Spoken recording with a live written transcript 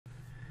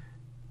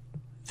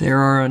There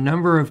are a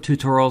number of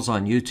tutorials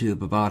on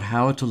YouTube about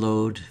how to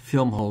load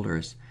film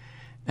holders,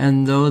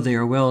 and though they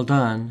are well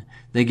done,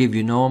 they give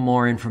you no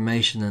more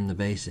information than the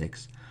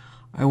basics.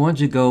 I want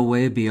to go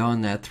way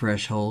beyond that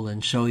threshold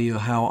and show you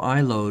how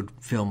I load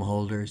film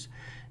holders,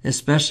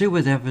 especially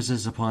with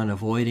emphasis upon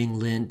avoiding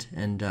lint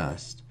and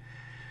dust.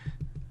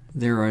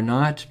 There are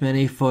not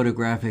many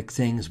photographic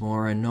things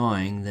more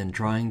annoying than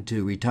trying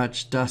to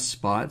retouch dust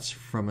spots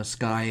from a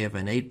sky of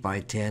an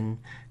 8x10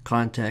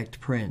 contact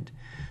print.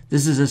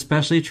 This is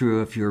especially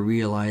true if you're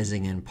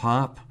realizing in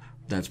pop,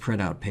 that's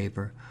printout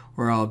paper,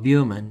 or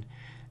albumin,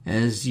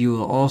 as you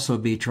will also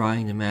be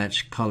trying to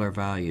match color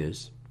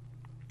values.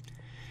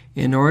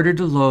 In order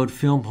to load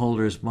film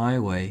holders my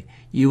way,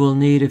 you will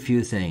need a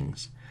few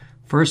things.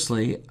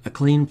 Firstly, a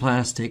clean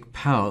plastic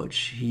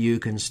pouch you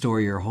can store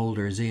your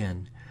holders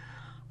in.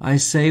 I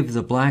save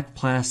the black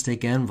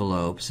plastic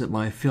envelopes that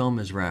my film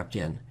is wrapped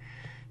in.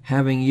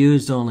 Having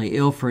used only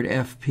Ilford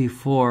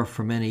FP4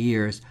 for many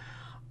years,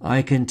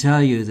 I can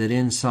tell you that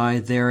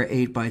inside their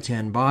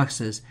 8x10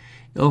 boxes,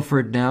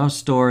 Ilford now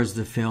stores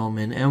the film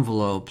in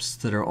envelopes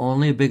that are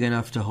only big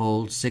enough to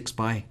hold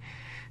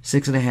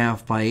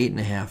 6.5 by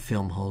 8.5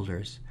 film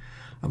holders.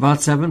 About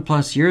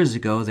 7+ years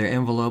ago, their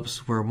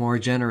envelopes were more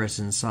generous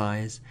in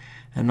size,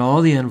 and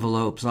all the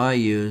envelopes I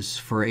use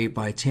for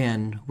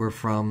 8x10 were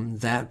from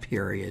that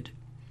period.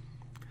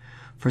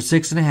 For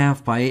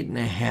 6.5 by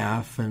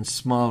 8.5 and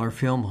smaller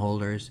film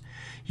holders,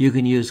 you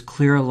can use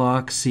clear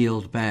lock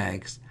sealed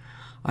bags.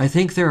 I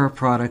think there are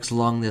products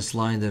along this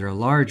line that are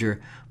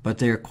larger, but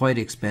they are quite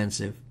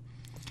expensive.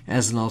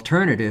 As an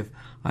alternative,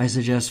 I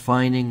suggest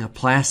finding a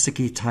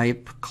plasticky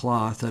type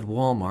cloth at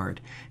Walmart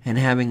and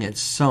having it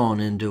sewn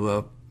into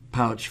a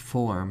pouch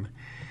form.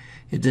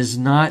 It does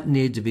not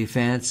need to be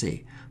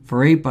fancy.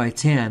 For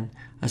 8x10,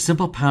 a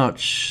simple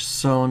pouch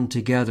sewn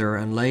together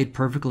and laid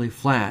perfectly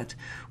flat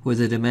with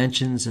the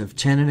dimensions of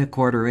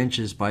 10¼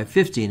 inches by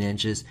 15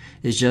 inches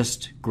is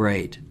just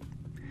great.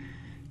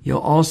 You'll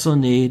also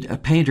need a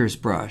painter's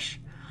brush.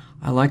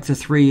 I like the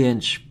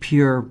 3-inch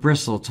pure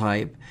bristle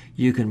type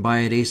you can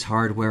buy at Ace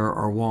Hardware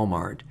or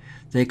Walmart.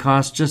 They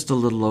cost just a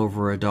little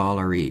over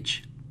 $1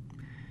 each.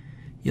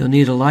 You'll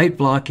need a light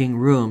blocking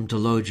room to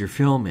load your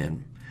film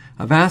in.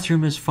 A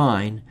bathroom is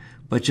fine,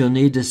 but you'll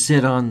need to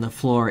sit on the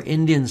floor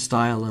Indian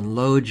style and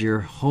load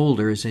your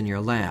holders in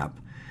your lap.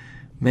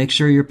 Make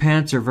sure your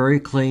pants are very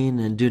clean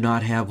and do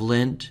not have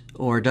lint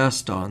or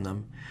dust on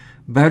them.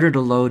 Better to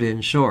load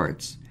in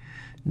shorts.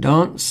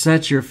 Don't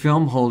set your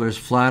film holders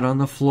flat on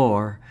the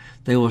floor.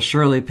 They will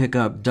surely pick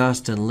up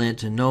dust and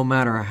lint no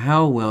matter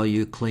how well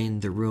you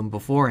cleaned the room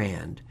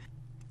beforehand.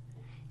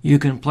 You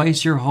can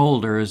place your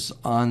holders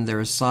on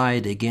their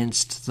side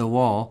against the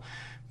wall,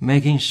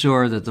 making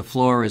sure that the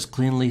floor is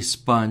cleanly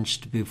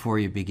sponged before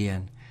you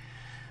begin.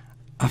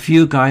 A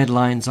few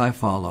guidelines I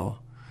follow.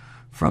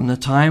 From the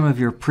time of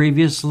your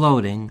previous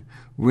loading,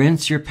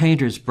 rinse your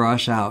painter's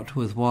brush out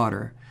with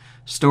water.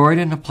 Store it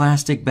in a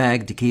plastic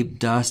bag to keep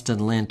dust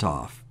and lint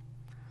off.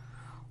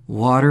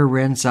 Water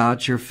rinse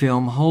out your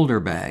film holder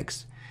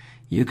bags.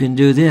 You can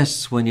do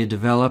this when you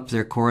develop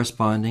their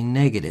corresponding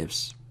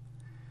negatives.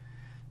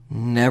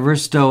 Never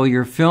stow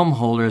your film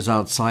holders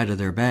outside of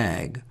their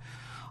bag.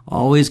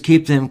 Always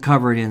keep them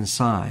covered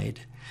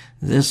inside.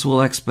 This will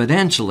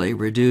exponentially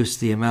reduce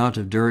the amount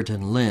of dirt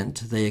and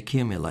lint they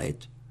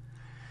accumulate.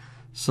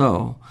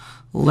 So,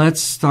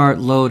 let's start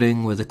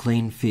loading with a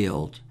clean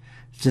field.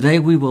 Today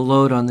we will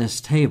load on this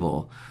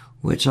table,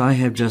 which I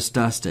have just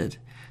dusted.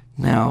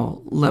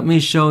 Now, let me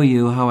show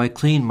you how I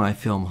clean my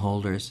film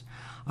holders.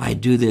 I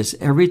do this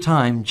every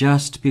time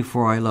just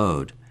before I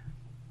load.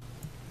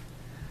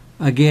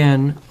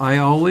 Again, I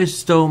always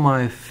stow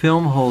my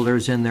film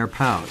holders in their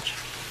pouch.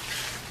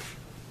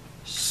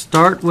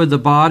 Start with the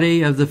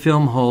body of the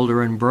film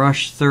holder and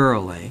brush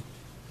thoroughly.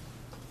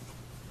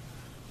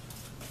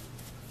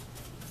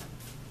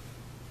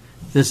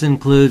 This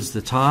includes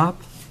the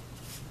top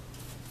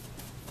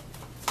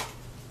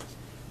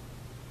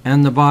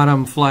and the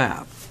bottom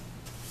flap.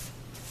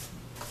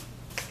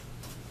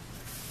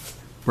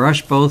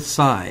 Brush both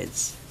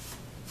sides.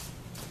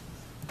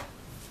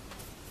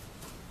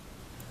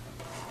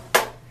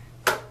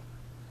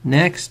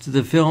 Next,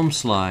 the film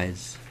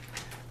slides.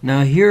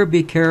 Now here,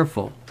 be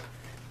careful.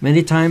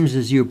 Many times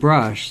as you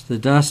brush, the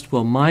dust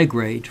will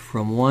migrate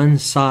from one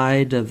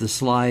side of the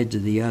slide to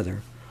the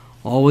other.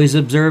 Always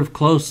observe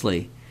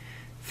closely.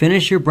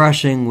 Finish your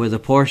brushing with a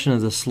portion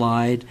of the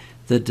slide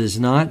that does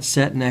not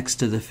set next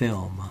to the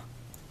film.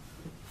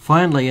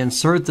 Finally,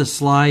 insert the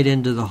slide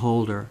into the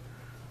holder.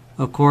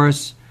 Of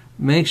course,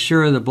 make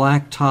sure the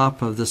black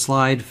top of the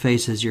slide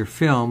faces your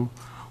film,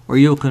 or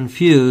you'll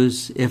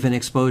confuse if an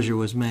exposure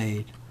was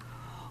made.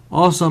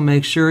 Also,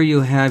 make sure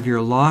you have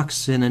your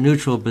locks in a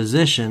neutral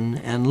position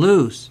and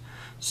loose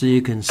so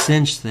you can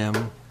cinch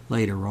them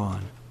later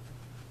on.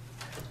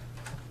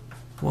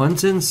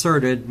 Once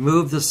inserted,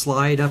 move the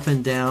slide up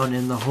and down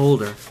in the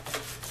holder.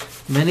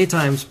 Many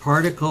times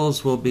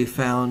particles will be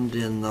found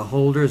in the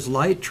holder's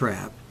light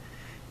trap,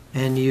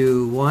 and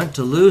you want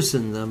to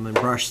loosen them and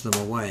brush them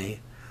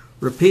away.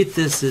 Repeat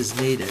this as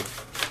needed.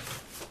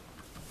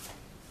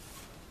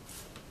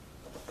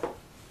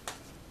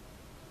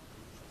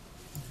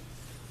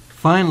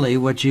 Finally,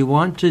 what you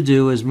want to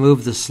do is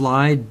move the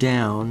slide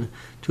down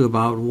to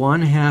about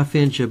 1/2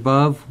 inch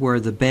above where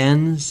the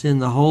bends in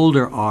the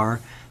holder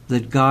are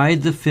that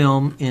guide the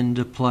film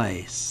into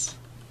place.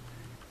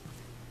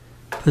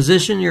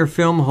 Position your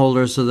film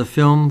holder so the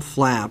film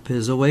flap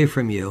is away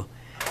from you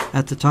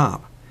at the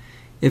top.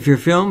 If your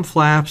film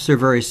flaps are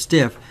very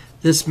stiff,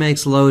 this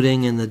makes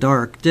loading in the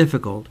dark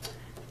difficult.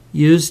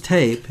 Use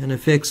tape and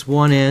affix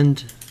one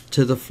end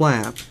to the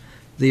flap,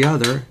 the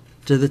other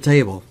to the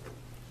table.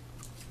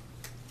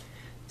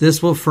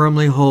 This will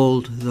firmly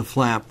hold the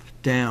flap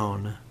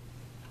down.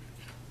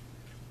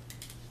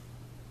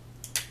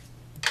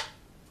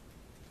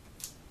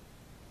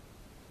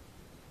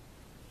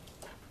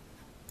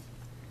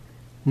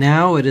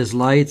 Now it is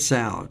lights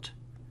out.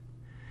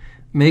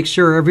 Make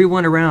sure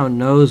everyone around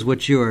knows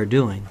what you are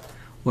doing,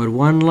 what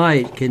one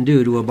light can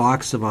do to a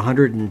box of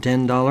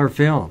 $110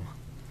 film.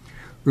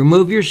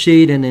 Remove your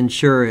sheet and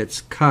ensure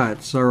its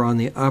cuts are on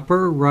the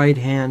upper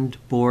right-hand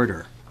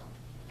border.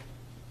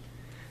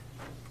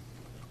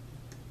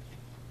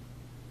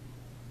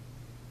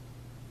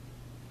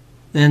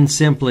 Then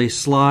simply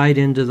slide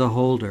into the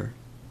holder.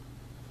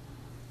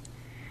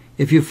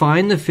 If you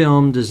find the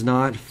film does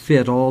not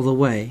fit all the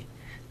way,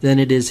 then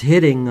it is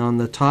hitting on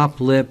the top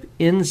lip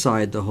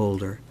inside the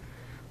holder.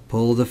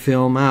 Pull the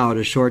film out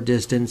a short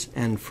distance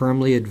and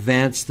firmly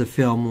advance the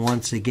film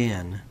once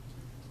again.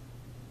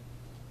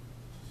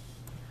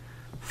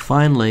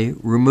 Finally,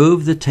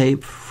 remove the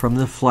tape from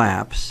the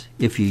flaps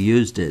if you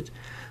used it.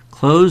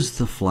 Close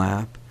the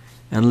flap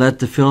and let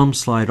the film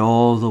slide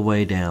all the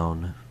way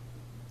down.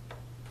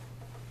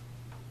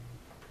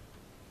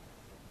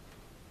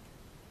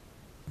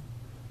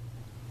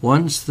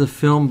 Once the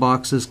film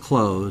box is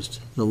closed,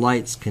 the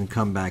lights can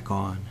come back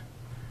on.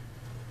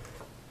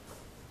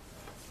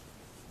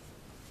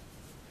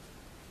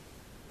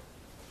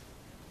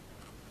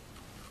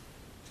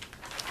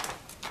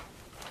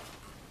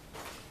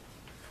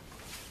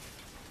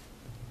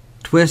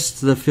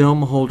 Twist the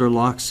film holder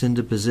locks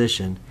into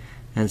position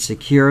and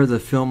secure the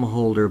film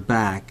holder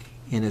back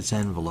in its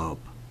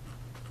envelope.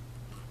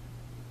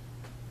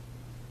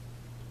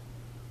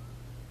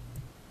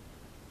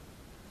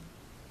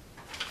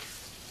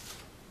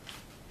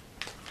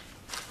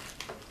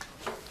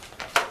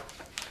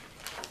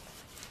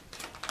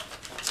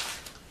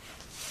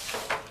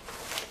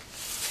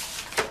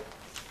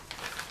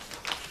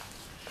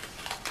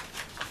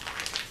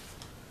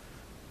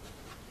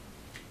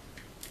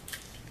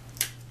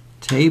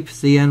 Tape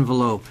the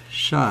envelope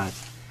shut,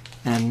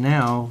 and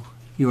now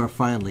you are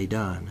finally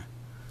done.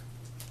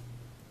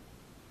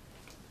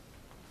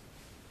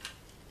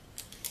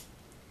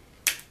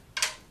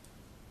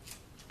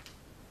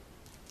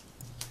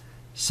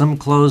 Some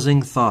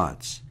closing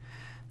thoughts.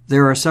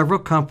 There are several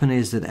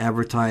companies that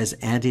advertise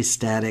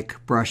anti-static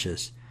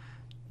brushes.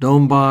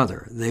 Don't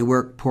bother, they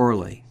work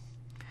poorly.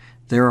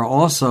 There are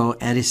also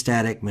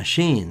anti-static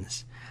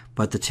machines,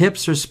 but the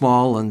tips are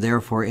small and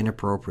therefore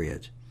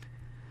inappropriate.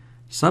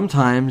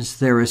 Sometimes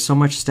there is so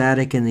much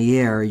static in the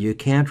air you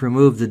can't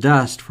remove the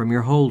dust from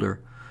your holder.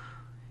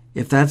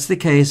 If that's the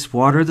case,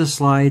 water the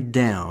slide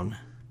down,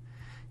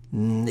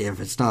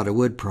 if it's not a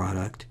wood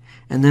product,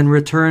 and then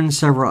return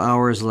several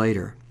hours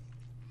later.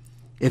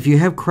 If you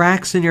have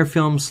cracks in your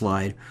film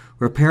slide,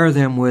 repair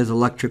them with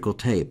electrical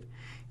tape.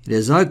 It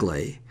is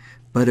ugly,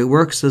 but it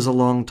works as a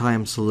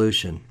long-time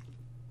solution.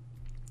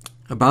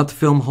 About the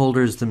film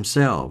holders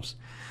themselves.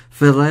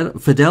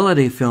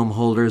 Fidelity film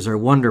holders are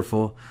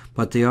wonderful,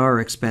 but they are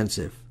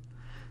expensive.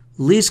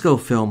 Lisco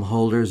film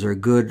holders are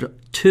good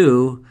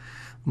too,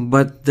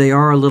 but they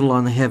are a little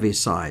on the heavy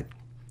side.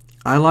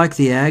 I like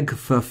the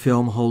Agfa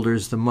film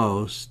holders the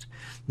most.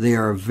 They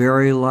are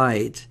very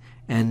light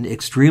and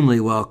extremely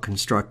well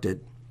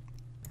constructed.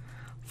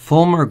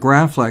 Fulmer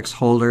Graflex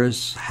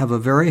holders have a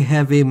very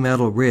heavy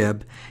metal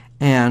rib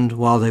and,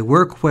 while they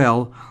work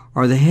well,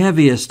 are the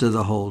heaviest of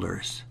the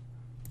holders.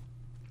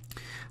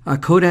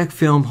 Kodak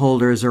film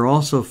holders are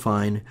also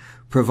fine,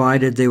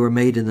 provided they were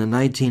made in the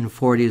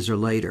 1940s or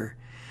later.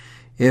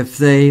 If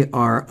they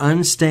are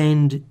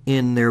unstained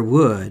in their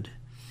wood,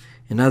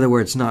 in other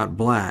words not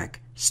black,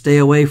 stay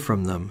away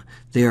from them.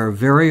 They are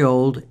very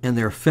old and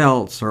their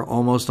felts are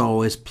almost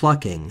always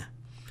plucking.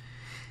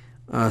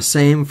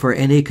 Same for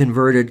any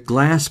converted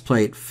glass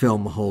plate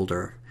film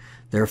holder.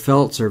 Their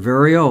felts are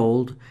very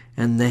old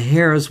and the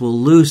hairs will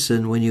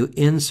loosen when you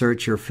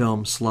insert your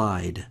film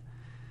slide.